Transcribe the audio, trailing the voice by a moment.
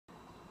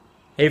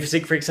Hey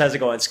Physique Freaks, how's it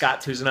going?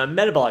 Scott Tucson on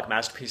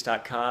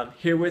MetabolicMasterpiece.com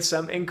here with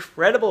some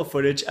incredible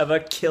footage of a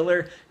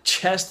killer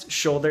chest,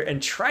 shoulder, and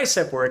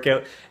tricep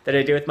workout that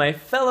I did with my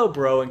fellow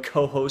bro and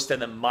co-host of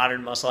the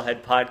Modern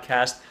Musclehead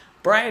Podcast,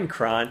 Bryan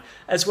Krahn,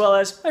 as well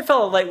as my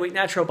fellow lightweight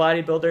natural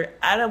bodybuilder,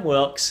 Adam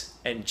Wilkes,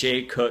 and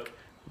Jay Cook,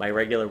 my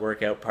regular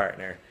workout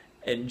partner.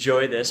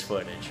 Enjoy this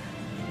footage.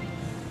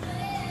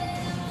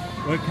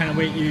 What kind of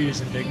weight you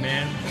using, big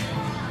man?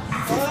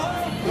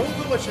 Don't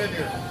put much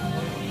heavier.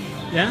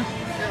 Yeah?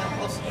 Yeah,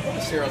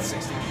 I'll say around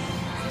 60.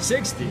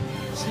 60?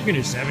 So you can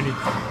do 70.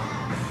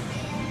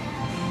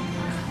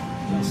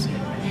 We'll see.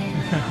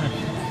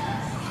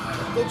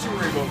 Don't you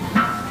worry about me.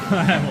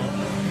 I won't.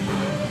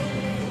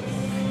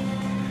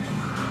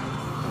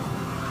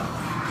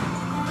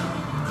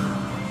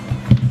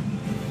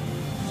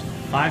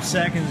 Five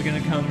seconds are gonna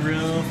come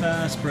real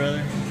fast,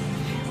 brother.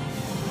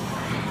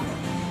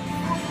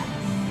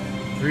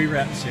 3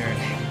 reps here.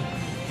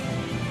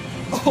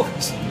 Oh,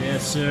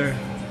 Yes, sir.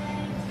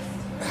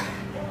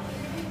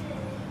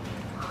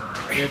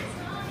 Good.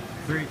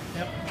 3.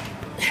 Yep.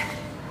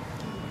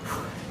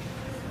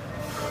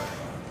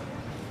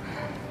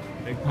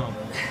 Big pump.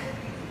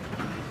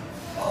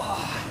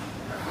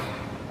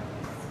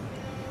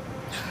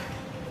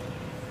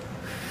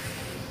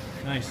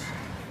 Nice.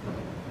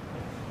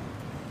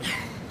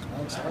 that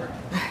looks hard.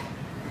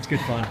 It's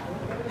good fun.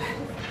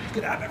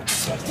 Good habit.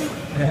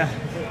 Yeah.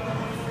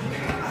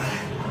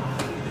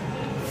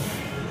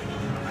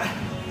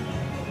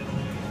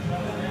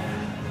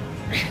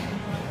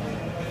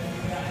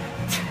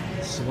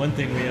 So one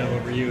thing we have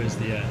over you is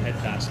the head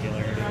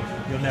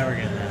vascularity. You'll never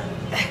get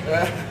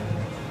that.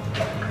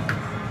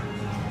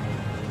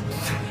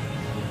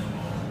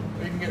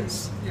 We can get,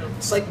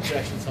 psych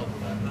injections help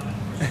with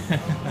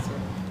that.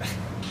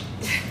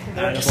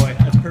 Attaboy.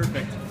 That's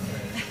perfect.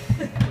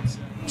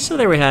 So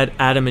there we had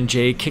Adam and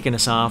Jay kicking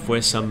us off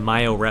with some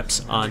myo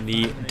reps on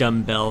the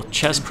dumbbell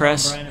chest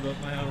press.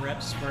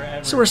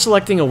 So we're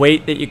selecting a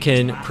weight that you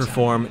can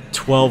perform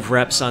 12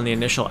 reps on the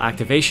initial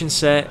activation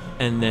set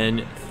and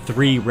then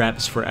 3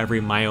 reps for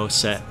every myo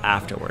set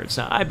afterwards.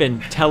 Now, I've been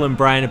telling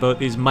Bryan about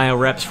these myo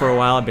reps for a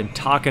while. I've been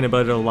talking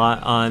about it a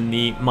lot on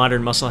the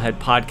Modern Musclehead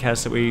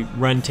Podcast that we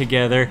run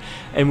together.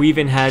 And we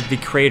even had the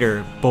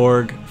creator,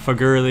 Borg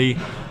Fagerli,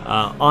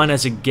 on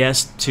as a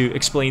guest to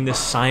explain the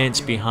science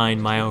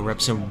behind myo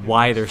reps and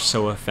why they're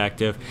so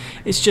effective.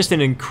 It's just an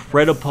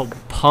incredible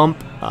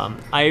pump.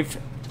 I've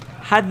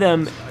had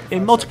them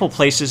in multiple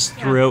places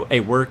throughout a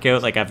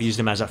workout. Like I've used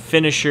them as a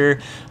finisher,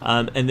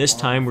 and this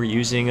time we're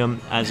using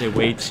them as a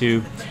way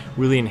to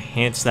really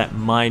enhance that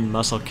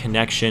mind-muscle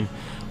connection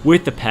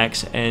with the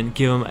pecs and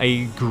give them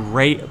a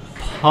great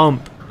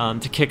pump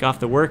to kick off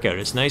the workout.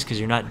 It's nice because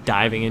you're not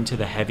diving into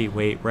the heavy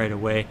weight right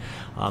away.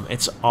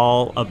 It's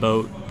all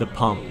about the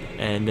pump,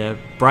 and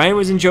Bryan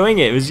was enjoying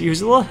it. He was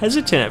a little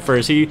hesitant at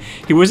first. He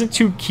wasn't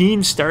too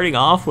keen starting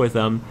off with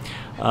them,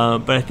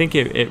 but I think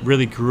it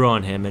really grew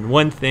on him. And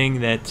one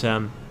thing that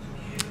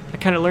I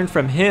kind of learned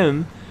from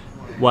him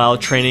while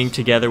training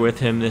together with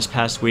him this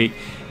past week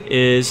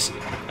is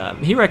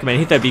he thought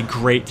it'd be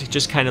great to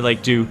just kind of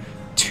like do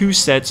 2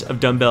 sets of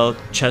dumbbell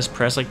chest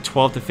press, like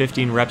 12 to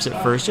 15 reps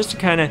at first, just to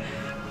kind of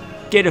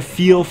get a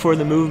feel for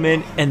the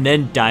movement and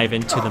then dive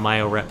into the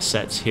myo rep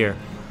sets here.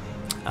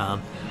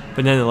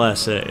 But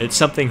nonetheless, it's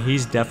something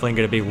he's definitely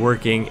going to be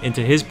working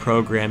into his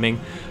programming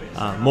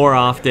more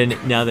often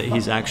now that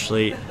he's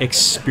actually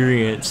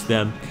experienced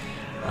them.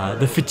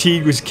 The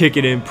fatigue was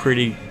kicking in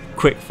pretty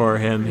quick for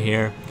him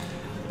here,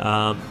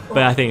 but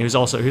I think he was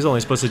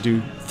only supposed to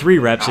do 3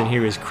 reps and he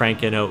was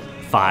cranking out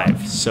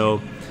 5, so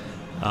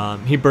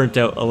he burnt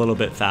out a little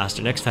bit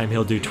faster. Next time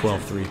he'll do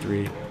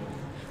 12-3-3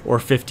 or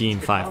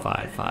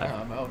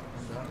 15-5-5-5.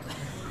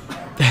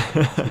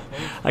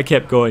 I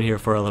kept going here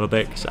for a little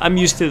bit because I'm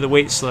used to the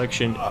weight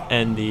selection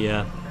and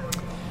the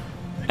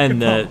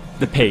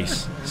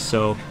pace.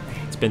 So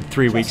it's been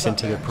 3 weeks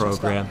into the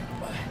program.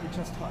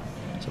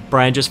 So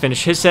Bryan just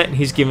finished his set and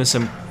he's giving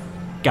some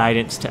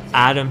guidance to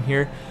Adam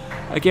here.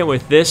 Again,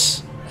 with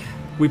this,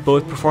 we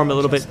both perform a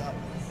little bit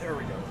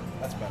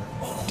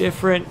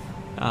different.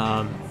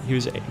 He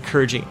was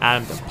encouraging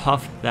Adam to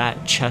puff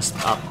that chest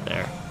up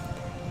there.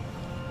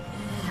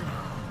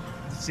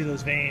 See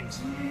those veins.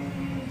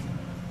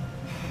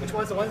 Which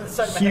one's the one that's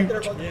inside my head there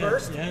about the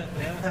first?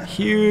 Yeah.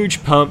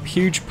 Huge pump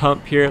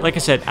here. Like I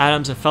said,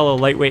 Adam's a fellow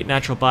lightweight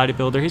natural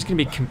bodybuilder. He's going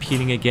to be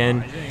competing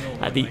again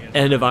at the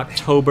end of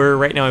October.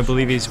 Right now, I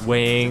believe he's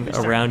weighing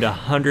around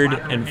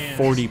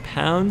 140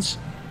 pounds.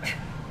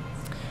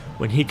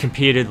 When he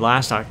competed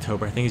last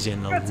October, I think he's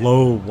in the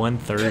low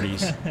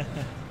 130s.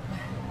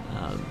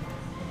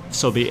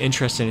 So it'll be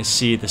interesting to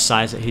see the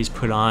size that he's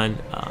put on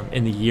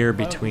in the year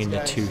between the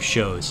 2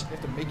 shows.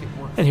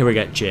 And here we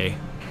got Jay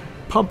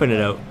pumping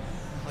it out.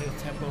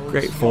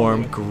 Great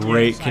form,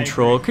 great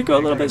control. Could go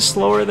a little bit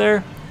slower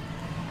there.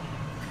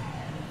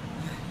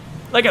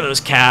 Look at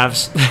those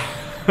calves.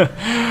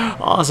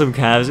 Awesome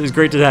calves. It was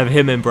great to have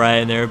him and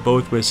Bryan there,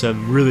 both with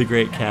some really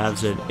great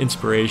calves and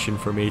inspiration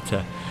for me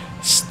to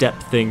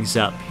step things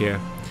up here.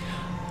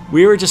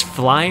 we were just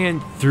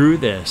flying through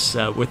this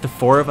with the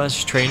 4 of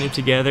us training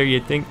together.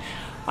 You'd think,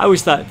 I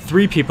always thought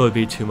 3 people would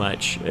be too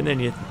much, and then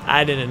you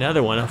add in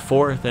another one, a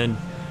 4th, and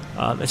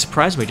it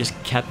surprised me.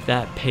 Just kept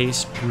that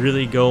pace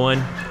really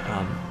going.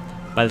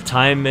 By the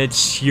time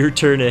it's your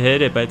turn to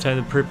hit it, by the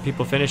time the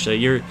people finish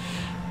it,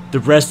 the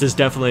rest has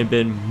definitely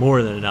been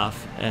more than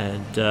enough,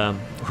 and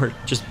we're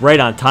just right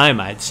on time,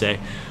 I'd say.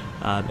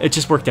 It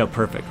just worked out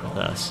perfect with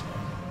us.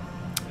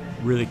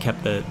 Really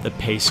kept the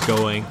pace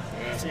going,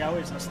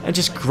 and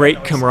just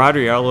great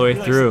camaraderie all the way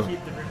through.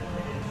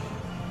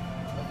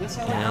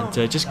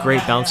 And just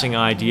great bouncing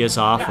ideas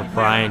off with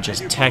Bryan,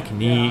 just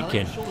technique,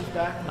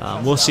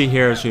 and we'll see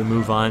here as we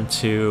move on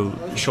to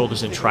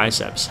shoulders and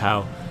triceps,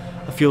 how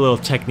a few little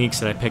techniques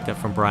that I picked up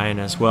from Bryan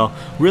as well.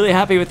 Really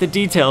happy with the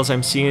details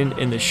I'm seeing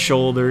in the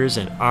shoulders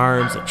and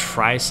arms and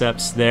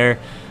triceps there.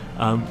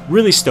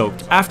 Really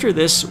stoked. After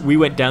this, we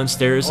went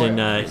downstairs and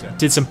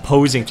did some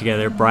posing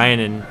together, Bryan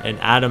and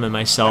Adam and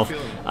myself.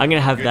 I'm going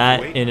to have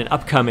that in an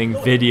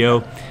upcoming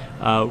video.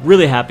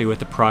 Really happy with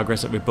the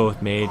progress that we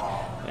both made.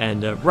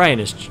 And Bryan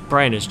is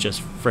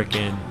just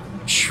freaking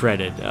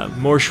shredded.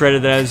 More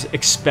shredded than I was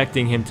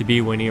expecting him to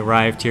be when he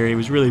arrived here. He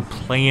was really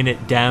playing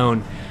it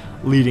down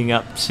leading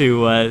up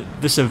to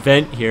this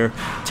event here,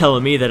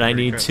 telling me that I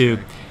need to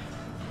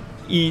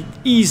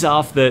ease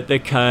off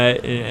the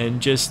cut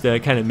and just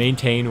kind of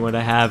maintain what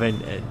I have.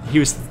 And he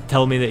was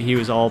telling me that he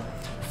was all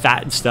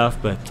fat and stuff,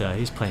 but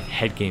he's playing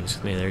head games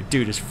with me there.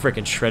 Dude is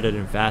freaking shredded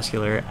and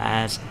vascular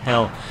as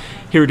hell.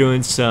 Here we're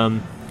doing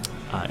some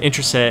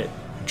intraset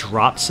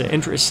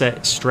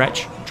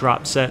stretch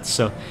drop sets,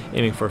 so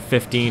aiming for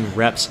 15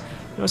 reps.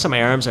 Notice how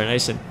my arms are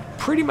nice and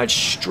pretty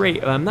much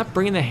straight. I'm not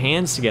bringing the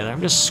hands together. I'm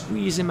just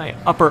squeezing my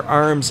upper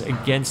arms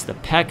against the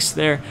pecs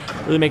there,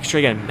 really making sure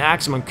I get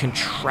maximum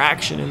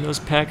contraction in those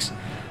pecs,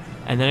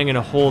 and then I'm going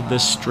to hold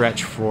this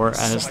stretch for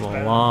as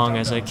long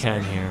as I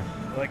can here.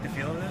 You like the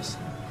feel of this?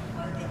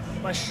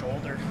 My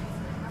shoulder.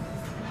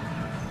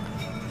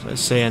 So I was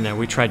saying that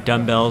we tried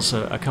dumbbells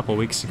a couple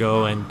weeks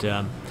ago and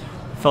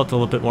felt a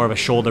little bit more of a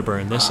shoulder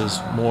burn. This is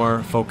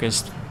more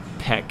focused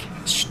pec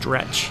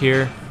stretch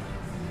here.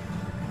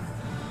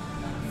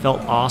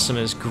 Felt awesome.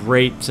 It was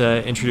great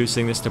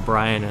introducing this to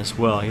Bryan as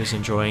well. He was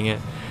enjoying it.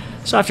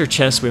 So after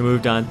chest, we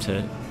moved on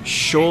to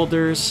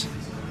shoulders.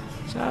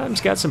 So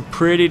Adam's got some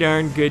pretty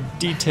darn good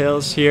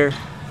details here.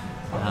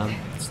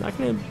 It's not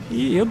gonna.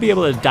 He'll be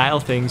able to dial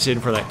things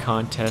in for that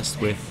contest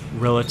with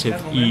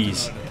relative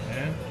ease.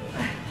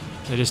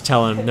 I just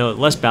tell him, no,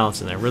 less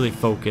balance in there. Really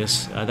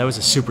focus. That was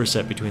a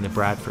superset between the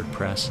Bradford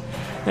press.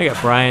 I got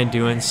Bryan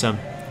doing some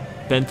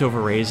bent over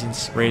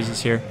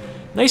raises here.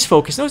 Nice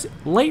focus. That was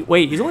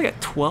lightweight. He's only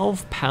got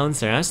 12 pounds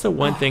there. That's the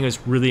one thing I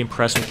was really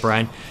impressed with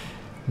Bryan.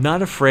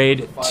 Not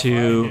afraid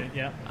to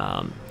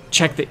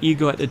check the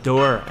ego at the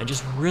door and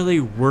just really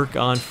work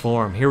on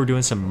form. Here we're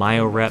doing some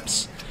myo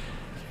reps.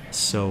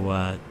 So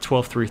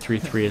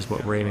 12-3-3-3 is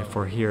what we're aiming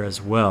for here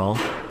as well.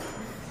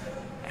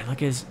 And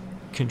look at his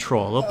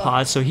control. A little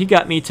pause. So he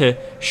got me to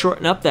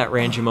shorten up that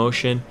range of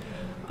motion.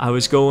 I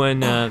was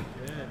going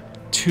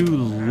too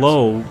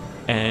low,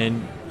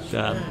 and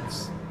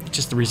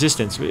just the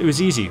resistance, it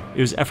was easy.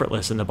 It was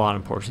effortless in the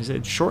bottom portion. He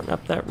said, shorten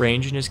up that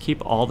range and just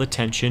keep all the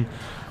tension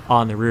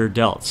on the rear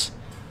delts.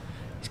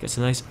 He's got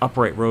some nice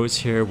upright rows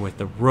here with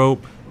the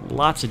rope.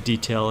 Lots of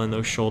detail in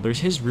those shoulders.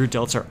 His rear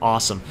delts are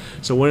awesome.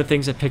 So one of the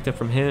things I picked up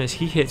from him is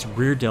he hits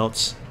rear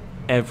delts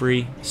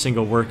every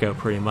single workout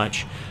pretty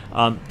much.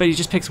 But he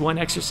just picks one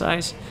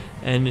exercise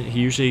and he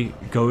usually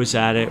goes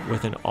at it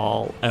with an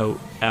all-out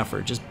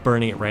effort, just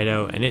burning it right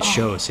out, and it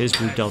shows. His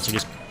rear delts are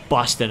just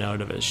busting out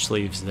of his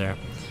sleeves there.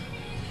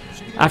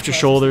 After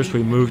shoulders,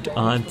 we moved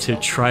on to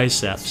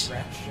triceps.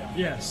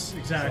 Yes,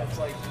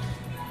 exactly.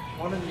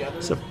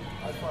 So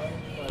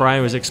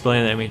Bryan was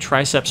explaining that, I mean,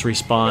 triceps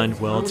respond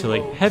well to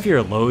like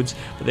heavier loads,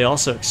 but they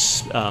also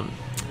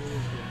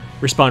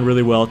respond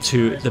really well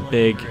to the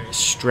big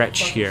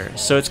stretch here.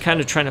 So it's kind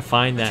of trying to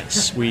find that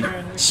sweet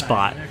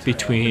spot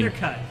between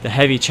the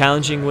heavy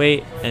challenging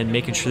weight and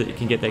making sure that you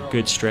can get that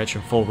good stretch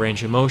and full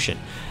range of motion.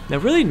 Now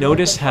really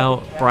notice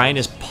how Bryan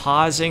is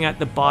pausing at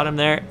the bottom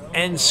there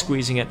and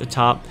squeezing at the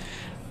top.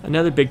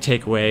 Another big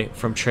takeaway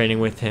from training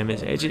with him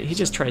is he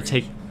just tried to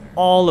take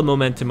all the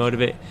momentum out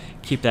of it,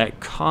 keep that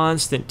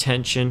constant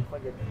tension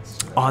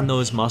on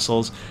those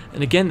muscles,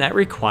 and again that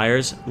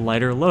requires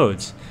lighter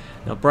loads.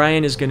 Now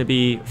Bryan is going to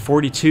be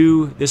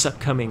 42 this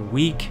upcoming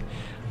week.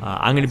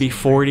 I'm going to be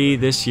 40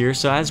 this year,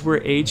 so as we're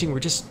aging, we're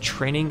just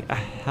training a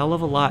hell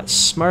of a lot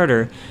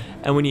smarter.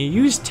 And when you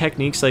use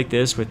techniques like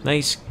this with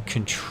nice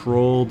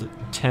controlled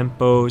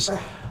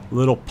tempos,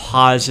 little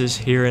pauses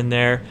here and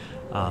there,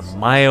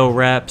 myo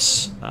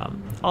reps,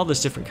 all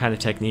those different kind of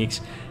techniques,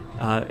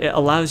 it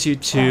allows you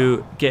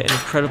to get an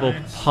incredible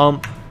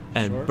pump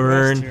and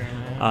burn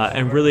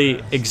and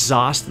really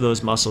exhaust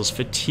those muscles,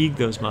 fatigue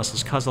those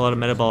muscles, cause a lot of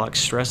metabolic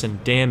stress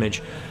and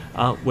damage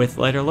with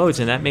lighter loads,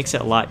 and that makes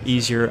it a lot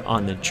easier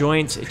on the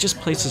joints. It just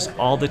places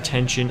all the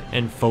tension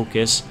and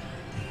focus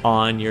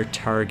on your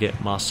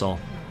target muscle.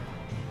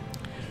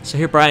 So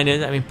here Bryan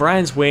is. I mean,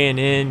 Bryan's weighing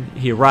in.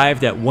 He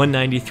arrived at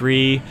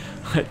 193.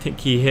 I think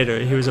he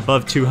was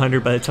above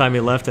 200 by the time he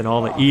left, and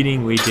all the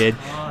eating we did.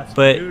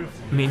 But I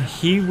mean,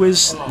 he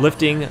was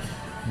lifting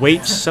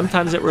weights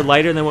sometimes that were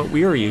lighter than what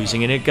we were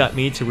using, and it got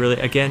me to really,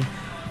 again,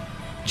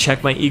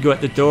 check my ego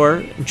at the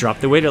door, drop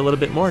the weight a little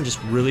bit more, and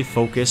just really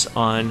focus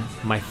on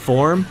my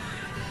form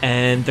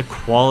and the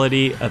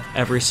quality of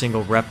every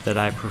single rep that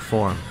I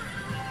perform.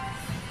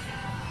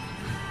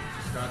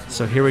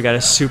 So here we got a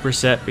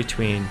superset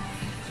between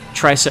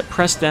tricep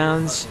press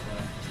downs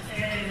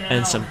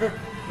and some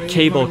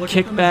cable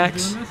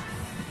kickbacks.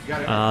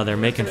 They're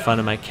making fun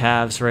of my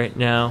calves right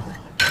now.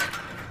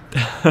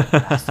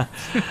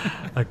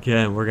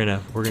 Again, we're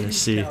gonna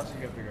see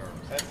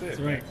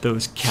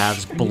those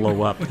calves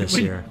blow up this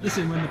year.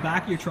 Listen, when the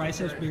back of your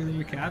triceps bigger than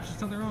your calves,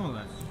 there's nothing wrong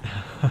with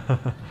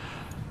that.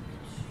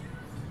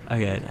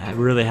 Again, I'm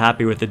really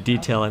happy with the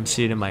detail I'm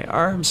seeing in my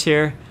arms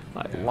here.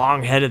 My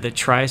long head of the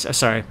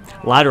tricep,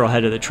 lateral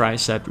head of the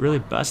tricep, really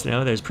busting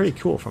out there. It's pretty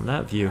cool from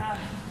that view.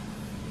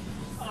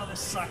 Oh, this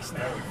sucks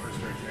now.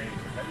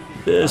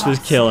 This was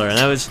killer, and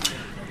that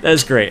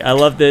was great. I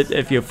loved it.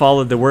 If you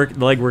followed the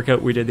leg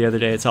workout we did the other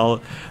day,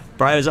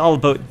 Bryan was all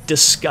about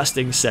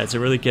disgusting sets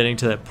and really getting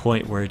to that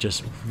point where it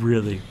just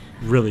really,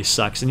 really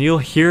sucks. And you'll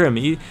hear him.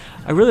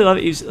 I really love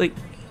it. He's like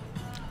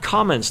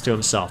comments to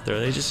himself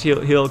there.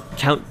 He'll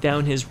count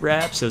down his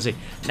reps. He'll say,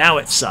 "Now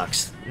it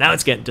sucks. Now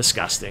it's getting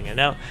disgusting."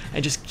 And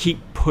just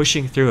keep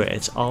pushing through it.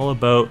 It's all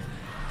about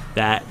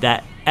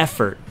that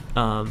effort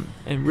and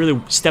really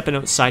stepping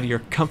outside of your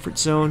comfort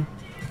zone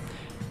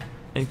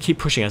and keep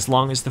pushing as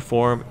long as the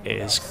form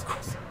is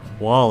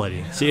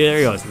quality. See, there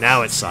he goes.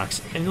 Now it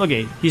sucks. And look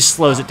at he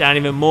slows it down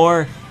even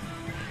more.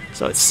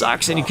 So it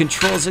sucks, and he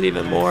controls it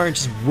even more and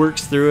just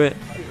works through it.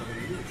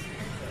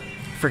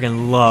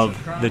 Freaking love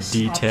the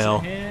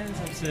detail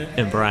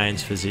in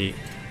Bryan's physique.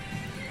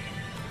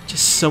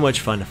 Just so much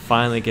fun to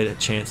finally get a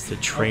chance to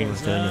train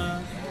with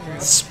him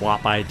and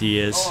swap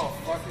ideas.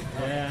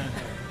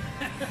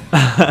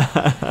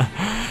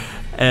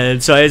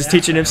 And so I was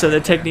teaching him some of the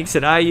techniques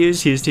that I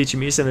use. He was teaching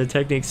me some of the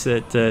techniques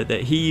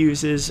that he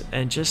uses,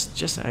 and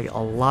just a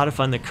lot of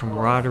fun. The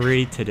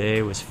camaraderie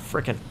today was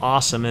freaking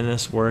awesome in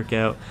this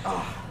workout.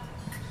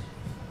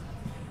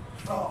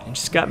 It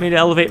just got me to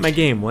elevate my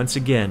game once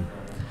again.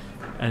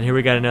 And here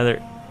we got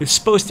another. It's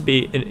supposed to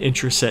be an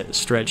intraset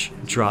stretch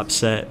drop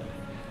set,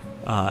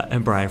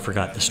 and Bryan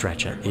forgot the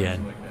stretch at the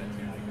end.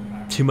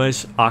 Too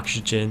much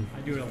oxygen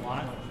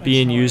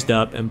being used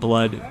up and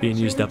blood being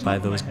used up by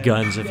those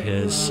guns of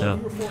his. So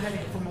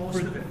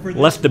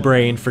left the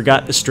brain,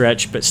 forgot the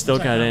stretch, but still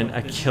got in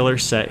a killer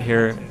set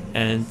here.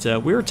 And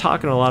we were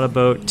talking a lot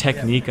about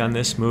technique on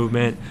this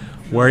movement,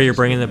 where you're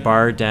bringing the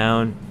bar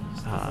down.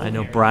 I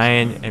know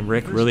Bryan and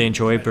Rick really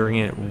enjoy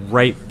bringing it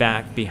right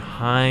back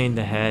behind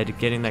the head,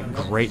 getting that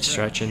great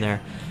stretch in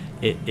there.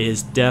 It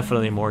is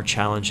definitely more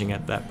challenging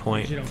at that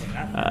point.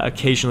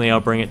 Occasionally I'll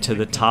bring it to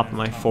the top of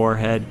my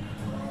forehead.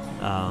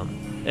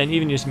 And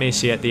even you may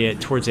see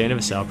towards the end of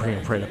a set, I'll bring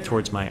it right up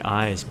towards my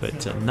eyes,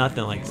 but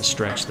nothing like the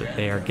stretch that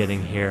they are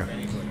getting here.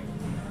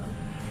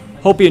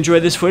 Hope you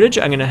enjoyed this footage.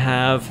 I'm going to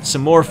have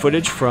some more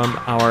footage from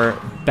our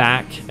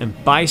back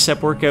and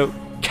bicep workout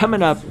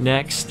coming up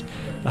next.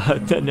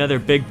 Another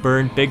big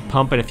burn, big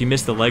pump, and if you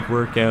missed the leg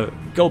workout,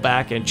 go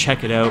back and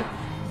check it out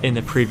in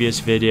the previous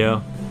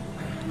video.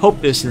 Hope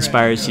this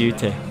inspires you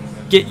to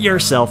get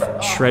yourself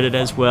shredded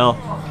as well.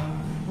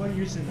 What are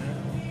you saying?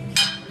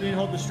 You didn't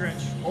hold the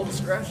stretch. Hold the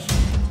stretch.